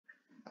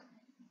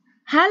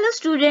Hello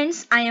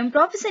students, I am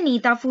Professor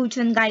Neeta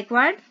Fuchand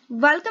Gaikwad.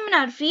 Welcome in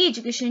our free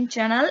education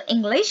channel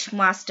English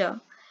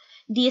Master.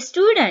 Dear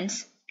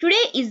students,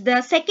 today is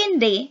the second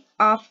day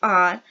of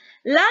our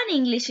Learn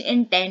English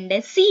in 10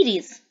 Days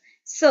series.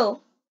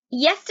 So,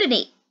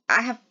 yesterday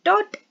I have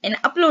taught and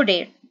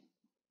uploaded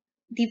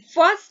the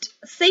first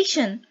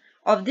session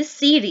of this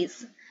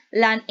series.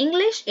 Learn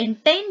English in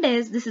 10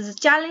 days. This is a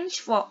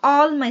challenge for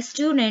all my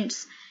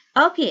students.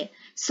 Okay,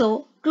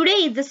 so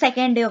today is the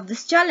second day of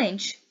this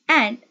challenge,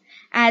 and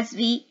as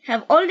we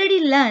have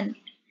already learned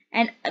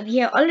and we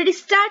have already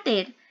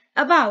started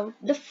about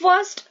the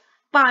first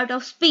part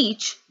of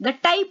speech, the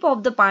type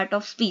of the part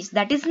of speech,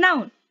 that is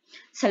noun.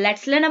 So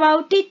let's learn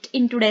about it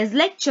in today's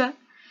lecture,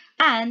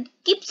 and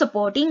keep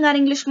supporting our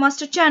English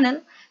Master channel.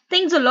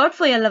 Thanks a lot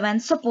for your love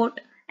and support,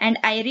 and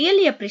I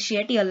really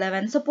appreciate your love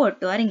and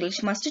support to our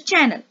English Master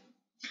channel.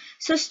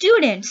 So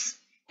students,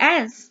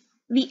 as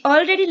we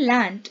already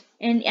learned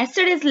in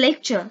yesterday's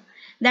lecture,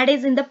 that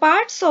is in the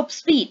parts of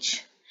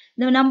speech,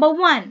 the number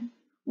one,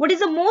 what is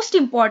the most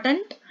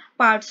important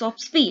parts of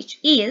speech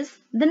is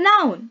the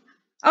noun.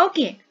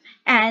 Okay,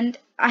 and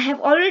I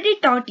have already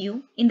taught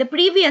you in the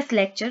previous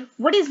lecture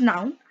what is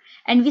noun,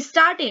 and we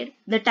started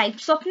the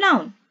types of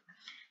noun.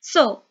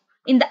 So,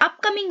 in the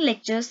upcoming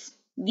lectures,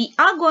 we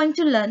are going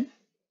to learn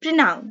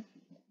pronoun,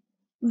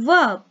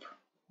 verb,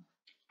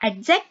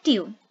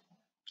 adjective,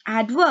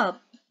 adverb,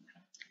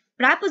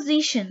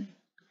 preposition,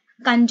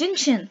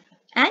 conjunction,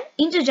 and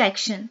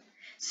interjection.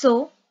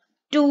 So,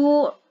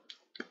 to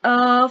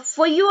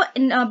for your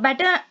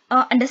better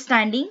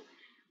understanding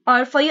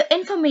or for your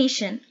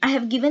information, I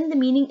have given the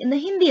meaning in the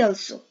Hindi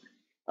also.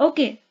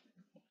 Okay.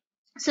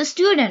 So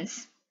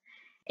students,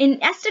 in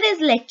yesterday's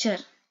lecture,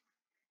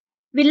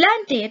 we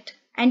learnt it,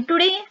 and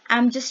today I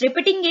am just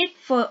repeating it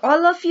for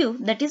all of you.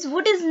 That is,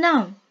 what is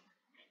noun?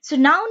 So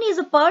noun is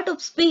a part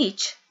of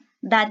speech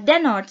that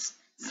denotes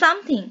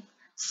something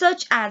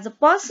such as a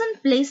person,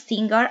 place,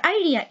 thing or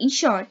idea. In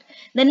short,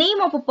 the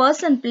name of a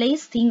person,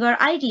 place, thing or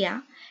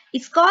idea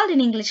is called in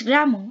English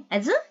grammar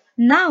as a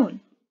noun.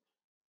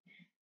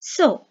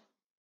 So,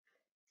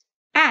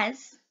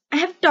 as I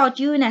have taught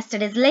you in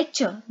yesterday's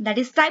lecture, that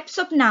is types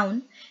of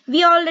noun,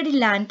 we already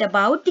learnt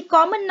about the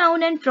common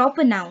noun and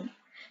proper noun.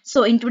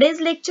 So, in today's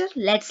lecture,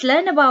 let's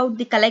learn about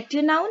the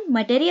collective noun,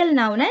 material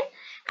noun and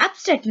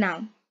abstract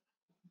noun.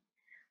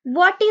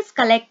 What is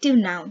collective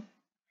noun?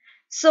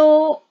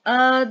 So,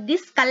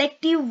 this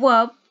collective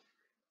verb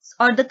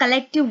or the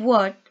collective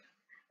word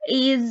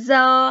is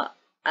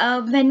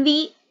when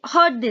we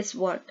heard this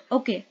word.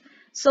 Okay,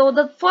 so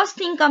the first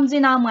thing comes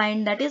in our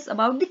mind, that is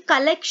about the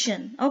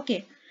collection.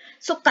 Okay,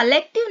 so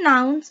collective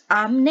nouns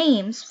are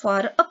names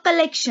for a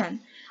collection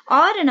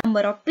or a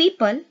number of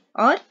people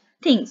or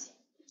things.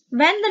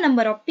 When the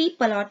number of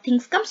people or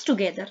things comes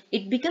together,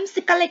 it becomes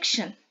the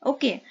collection.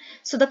 Okay,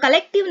 so the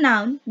collective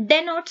noun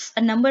denotes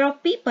a number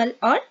of people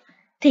or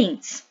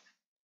things.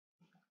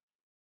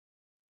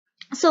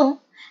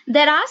 So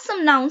there are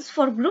some nouns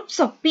for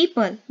groups of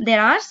people.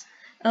 There are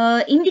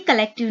in the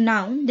collective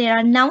noun, there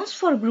are nouns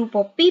for group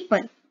of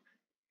people.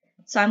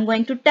 So I'm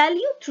going to tell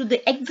you through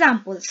the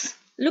examples.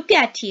 Look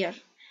at here.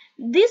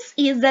 This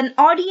is an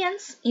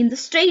audience in the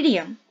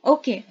stadium.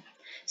 Okay.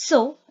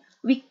 So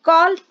we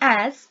call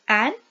as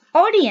an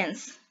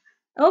audience.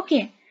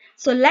 Okay.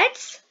 So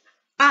let's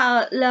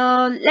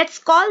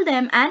call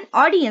them an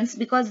audience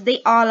because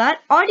they all are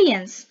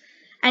audience.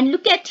 And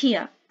look at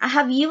here. I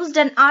have used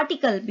an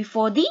article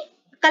before the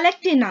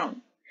collective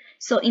noun.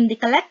 So in the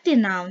collective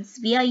nouns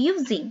we are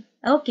using.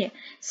 Okay.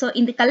 So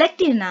in the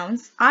collective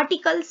nouns,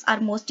 articles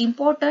are most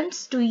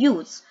important to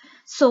use.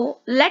 So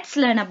let's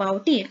learn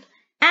about it.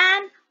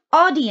 An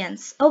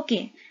audience.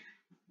 Okay.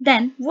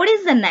 Then what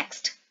is the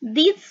next?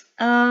 These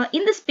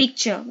in this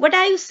picture, what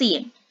are you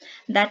seeing?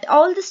 That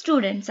all the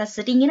students are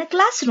sitting in a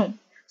classroom.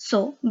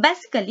 So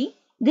basically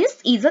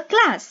this is a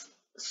class.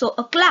 So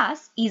a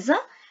class is a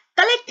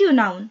collective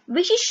noun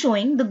which is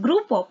showing the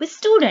group of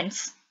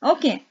students.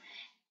 Okay.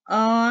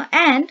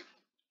 And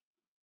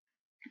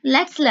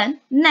let's learn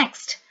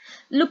next.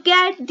 Look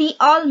at the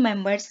all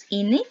members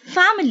in a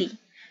family.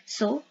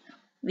 So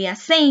we are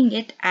saying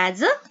it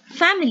as a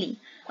family.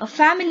 A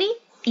family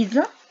is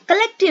a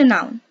collective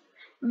noun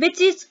which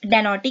is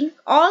denoting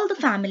all the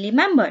family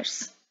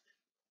members.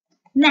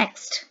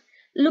 Next,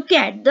 look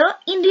at the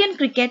Indian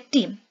cricket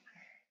team.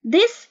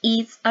 This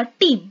is a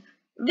team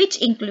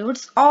which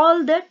includes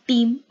all the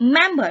team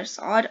members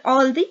or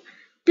all the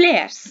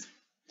players.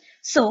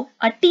 So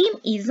a team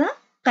is a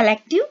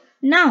collective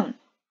noun.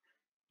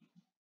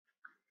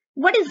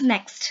 What is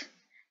next?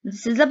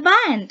 This is a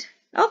band.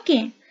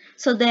 Okay.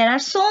 So there are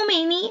so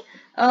many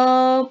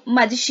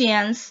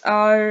magicians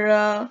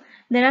or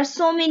there are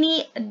so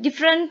many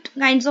different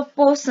kinds of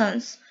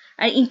persons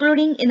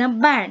including in a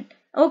band.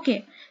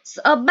 Okay.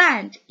 So a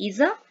band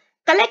is a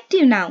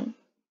collective noun.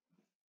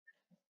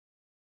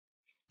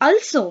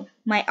 Also,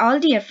 my all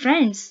dear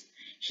friends,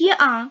 here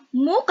are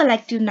more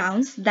collective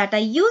nouns that are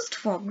used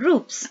for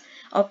groups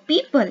of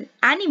people,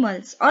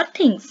 animals or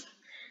things.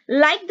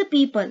 Like the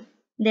people,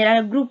 there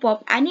are a group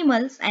of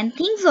animals and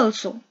things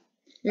also.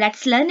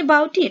 Let's learn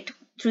about it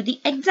through the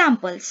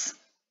examples.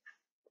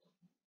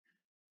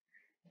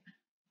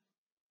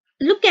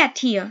 Look at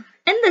here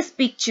in this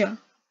picture.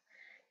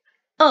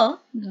 A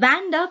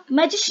band of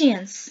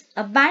magicians.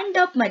 A band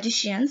of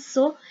magicians.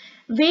 So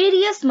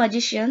various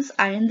magicians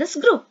are in this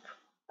group.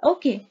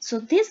 Okay, so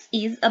this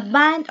is a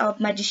band of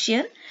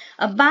magician.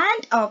 A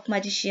band of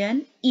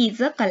magician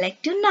is a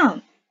collective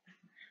noun.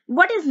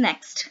 What is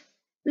next?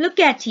 Look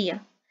at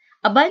here.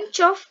 A bunch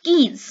of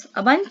keys.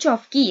 A bunch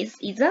of keys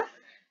is a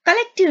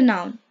collective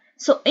noun.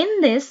 So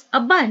in this, a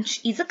bunch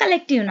is a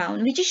collective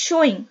noun which is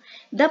showing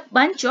the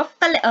bunch of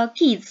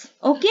keys.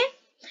 Okay?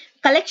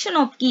 Collection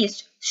of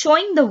keys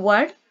showing the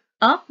word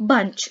a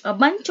bunch. A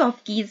bunch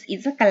of keys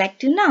is a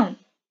collective noun.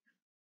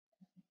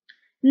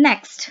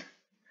 Next,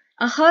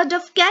 a herd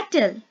of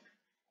cattle.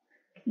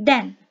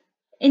 Then,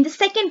 in the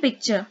second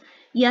picture,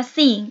 you are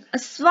seeing a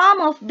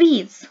swarm of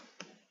bees.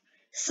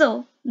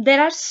 So,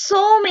 there are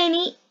so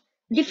many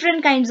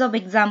different kinds of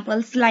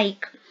examples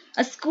like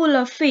a school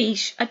of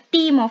fish, a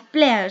team of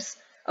players,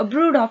 a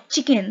brood of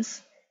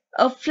chickens,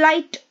 a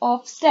flight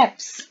of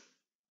steps,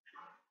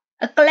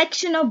 a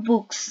collection of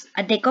books,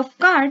 a deck of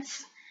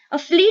cards, a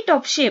fleet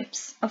of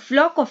ships, a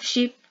flock of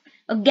sheep,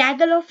 a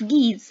gaggle of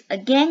geese, a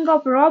gang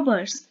of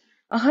robbers,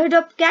 a herd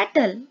of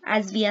cattle,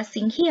 as we are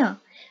seeing here,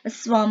 a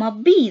swarm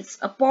of bees,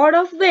 a pod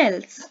of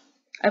whales,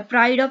 a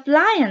pride of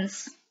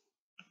lions,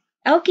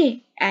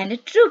 okay, and a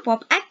troupe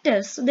of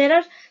actors. So there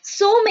are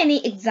so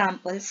many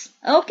examples.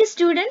 Okay,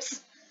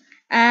 students,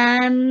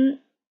 and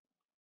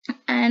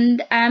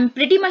I'm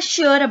pretty much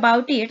sure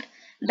about it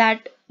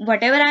that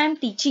whatever I am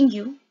teaching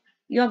you,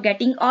 you are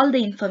getting all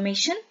the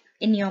information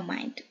in your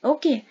mind.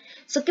 Okay,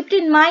 so keep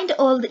in mind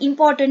all the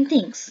important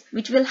things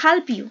which will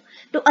help you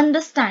to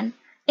understand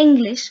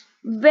English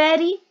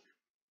very,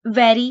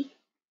 very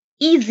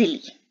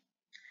easily.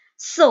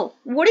 So,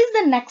 what is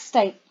the next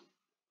type?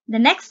 The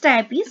next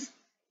type is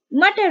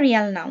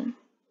material noun.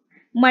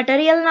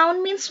 Material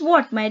noun means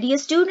what, my dear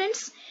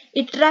students?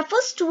 It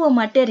refers to a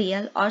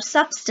material or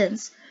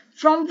substance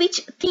from which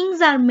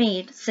things are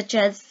made, such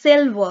as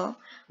silver,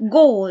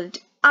 gold,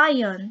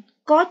 iron,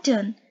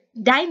 cotton,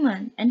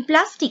 diamond, and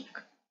plastic.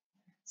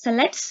 So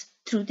let's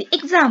through the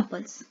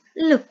examples.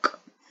 Look,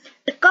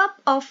 a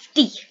cup of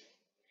tea.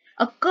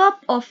 A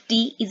cup of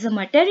tea is a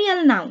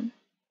material noun.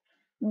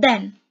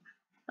 Then,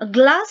 a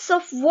glass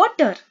of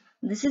water.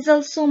 This is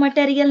also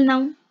material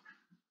noun.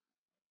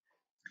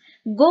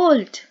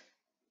 Gold,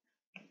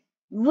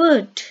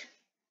 wood.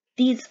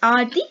 These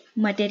are the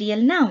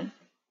material noun.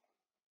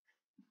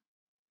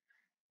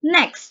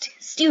 Next,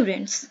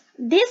 students,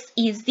 this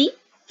is the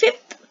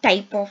fifth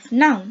type of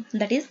noun,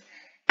 that is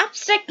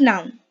abstract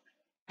noun.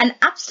 An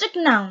abstract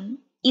noun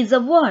is a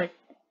word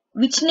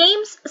which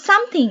names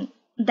something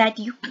that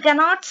you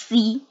cannot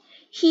see,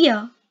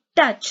 hear,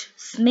 touch,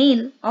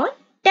 smell, or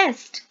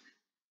taste.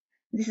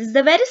 This is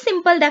the very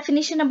simple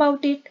definition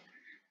about it.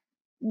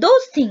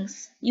 Those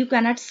things you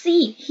cannot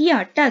see,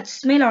 hear, touch,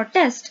 smell, or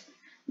taste,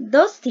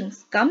 those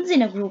things comes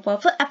in a group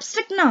of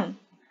abstract noun.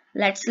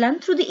 Let's learn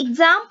through the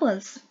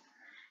examples.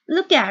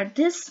 Look at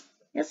this.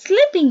 You're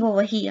sleeping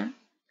over here.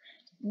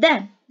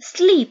 Then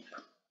sleep.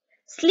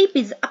 Sleep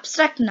is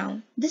abstract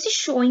noun. This is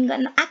showing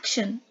an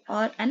action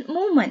or an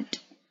movement.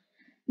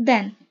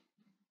 Then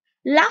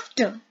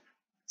laughter,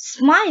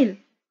 smile.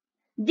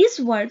 These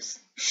words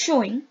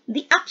showing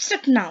the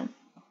abstract noun.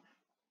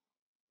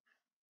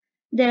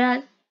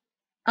 There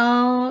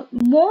are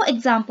more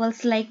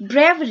examples like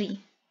bravery,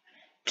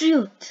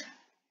 truth,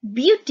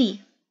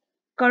 beauty,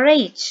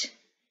 courage,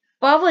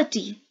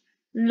 poverty,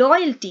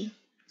 loyalty.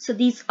 So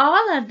these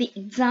all are the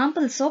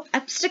examples of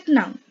abstract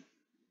noun.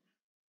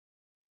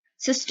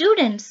 So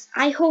students,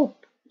 I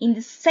hope in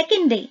the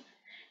second day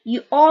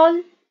you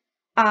all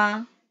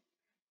are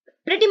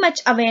pretty much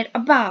aware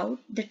about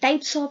the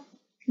types of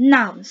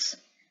nouns.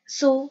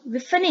 So we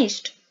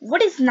finished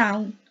what is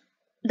noun,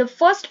 the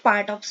first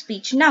part of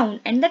speech, noun,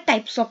 and the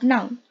types of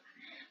noun.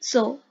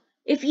 So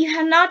if you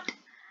have not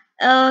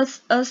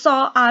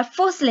saw our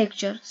first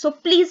lecture, so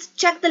please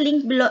check the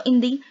link below in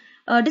the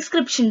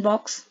description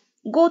box.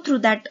 Go through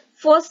that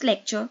first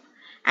lecture,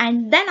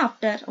 and then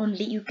after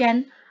only you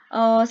can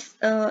go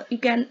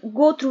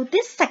through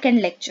this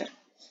second lecture.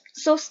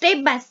 So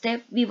step by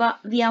step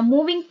we are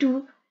moving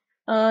to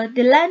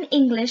the learn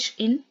English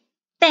in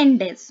 10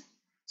 days.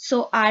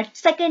 So our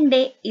second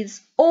day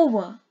is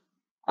over,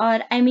 or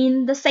I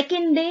mean the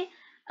second day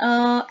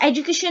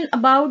education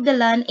about the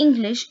learn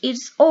English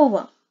is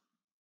over.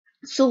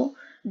 So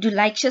do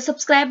like, share,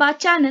 subscribe our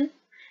channel,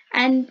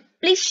 and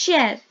please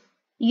share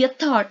your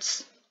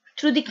thoughts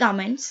through the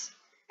comments.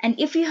 And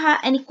if you have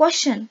any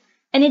question,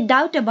 any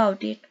doubt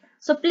about it,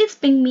 so please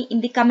ping me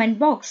in the comment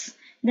box.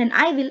 Then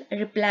I will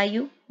reply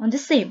you on the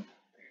same.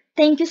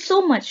 Thank you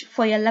so much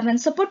for your love and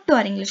support to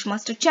our English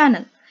Master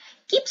channel.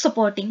 Keep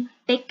supporting.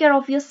 Take care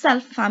of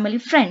yourself, family,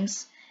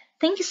 friends.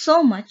 Thank you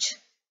so much.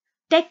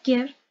 Take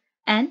care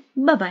and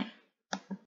bye-bye.